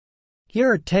Here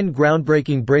are 10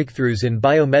 groundbreaking breakthroughs in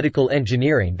biomedical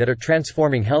engineering that are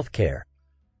transforming healthcare.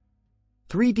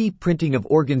 3D printing of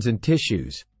organs and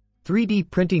tissues.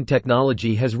 3D printing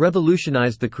technology has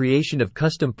revolutionized the creation of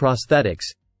custom prosthetics,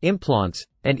 implants,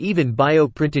 and even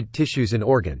bioprinted tissues and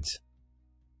organs.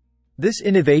 This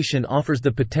innovation offers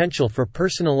the potential for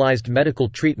personalized medical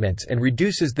treatments and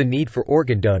reduces the need for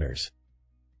organ donors.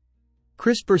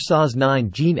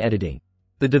 CRISPR-Cas9 gene editing.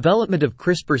 The development of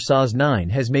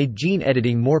CRISPR-Cas9 has made gene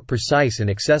editing more precise and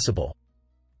accessible.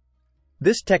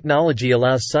 This technology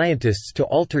allows scientists to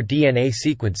alter DNA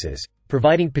sequences,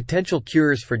 providing potential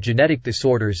cures for genetic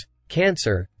disorders,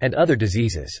 cancer, and other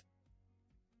diseases.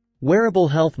 Wearable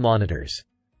health monitors.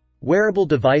 Wearable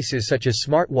devices such as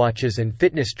smartwatches and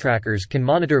fitness trackers can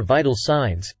monitor vital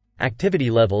signs, activity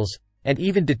levels, and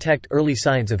even detect early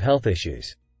signs of health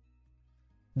issues.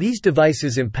 These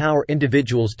devices empower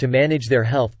individuals to manage their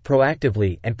health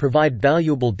proactively and provide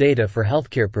valuable data for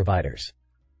healthcare providers.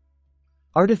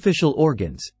 Artificial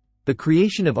organs. The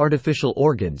creation of artificial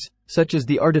organs, such as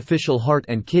the artificial heart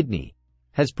and kidney,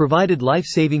 has provided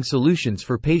life-saving solutions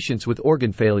for patients with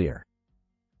organ failure.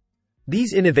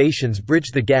 These innovations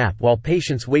bridge the gap while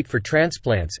patients wait for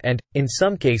transplants and, in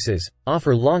some cases,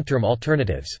 offer long-term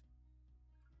alternatives.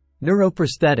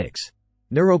 Neuroprosthetics.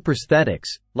 Neuroprosthetics,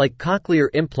 like cochlear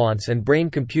implants and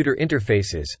brain-computer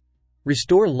interfaces,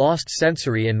 restore lost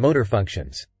sensory and motor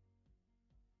functions.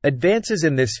 Advances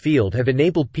in this field have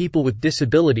enabled people with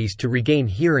disabilities to regain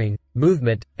hearing,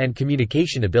 movement, and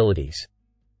communication abilities.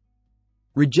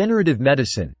 Regenerative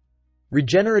medicine.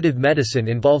 Regenerative medicine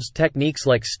involves techniques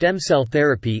like stem cell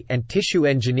therapy and tissue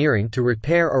engineering to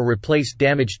repair or replace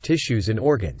damaged tissues and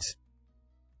organs.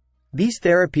 These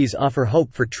therapies offer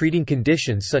hope for treating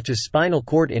conditions such as spinal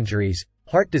cord injuries,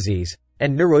 heart disease,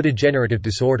 and neurodegenerative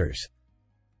disorders.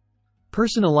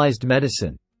 Personalized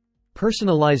medicine.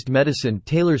 Personalized medicine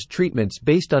tailors treatments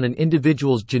based on an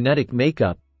individual's genetic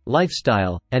makeup,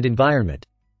 lifestyle, and environment.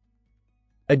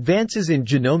 Advances in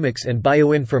genomics and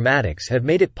bioinformatics have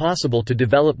made it possible to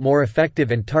develop more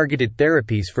effective and targeted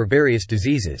therapies for various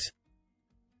diseases.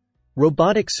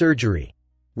 Robotic surgery.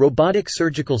 Robotic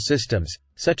surgical systems,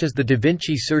 such as the Da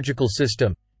Vinci surgical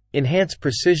system, enhance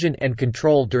precision and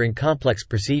control during complex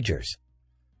procedures.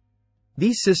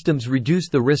 These systems reduce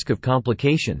the risk of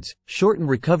complications, shorten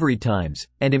recovery times,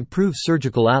 and improve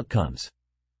surgical outcomes.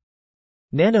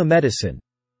 Nanomedicine.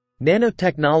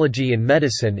 Nanotechnology in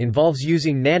medicine involves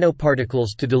using nanoparticles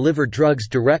to deliver drugs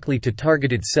directly to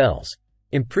targeted cells,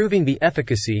 improving the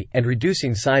efficacy and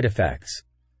reducing side effects.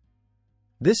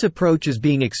 This approach is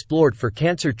being explored for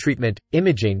cancer treatment,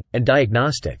 imaging, and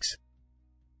diagnostics.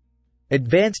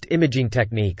 Advanced imaging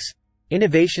techniques.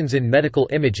 Innovations in medical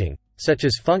imaging, such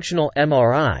as functional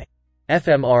MRI,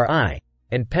 fMRI,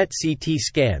 and PET-CT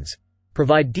scans,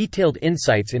 provide detailed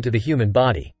insights into the human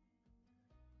body.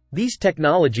 These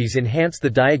technologies enhance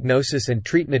the diagnosis and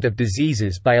treatment of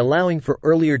diseases by allowing for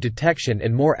earlier detection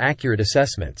and more accurate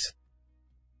assessments.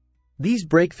 These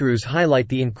breakthroughs highlight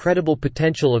the incredible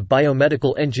potential of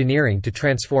biomedical engineering to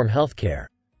transform healthcare.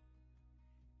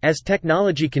 As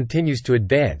technology continues to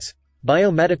advance,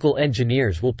 biomedical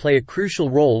engineers will play a crucial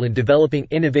role in developing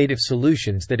innovative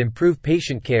solutions that improve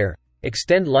patient care,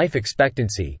 extend life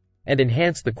expectancy, and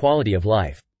enhance the quality of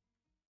life.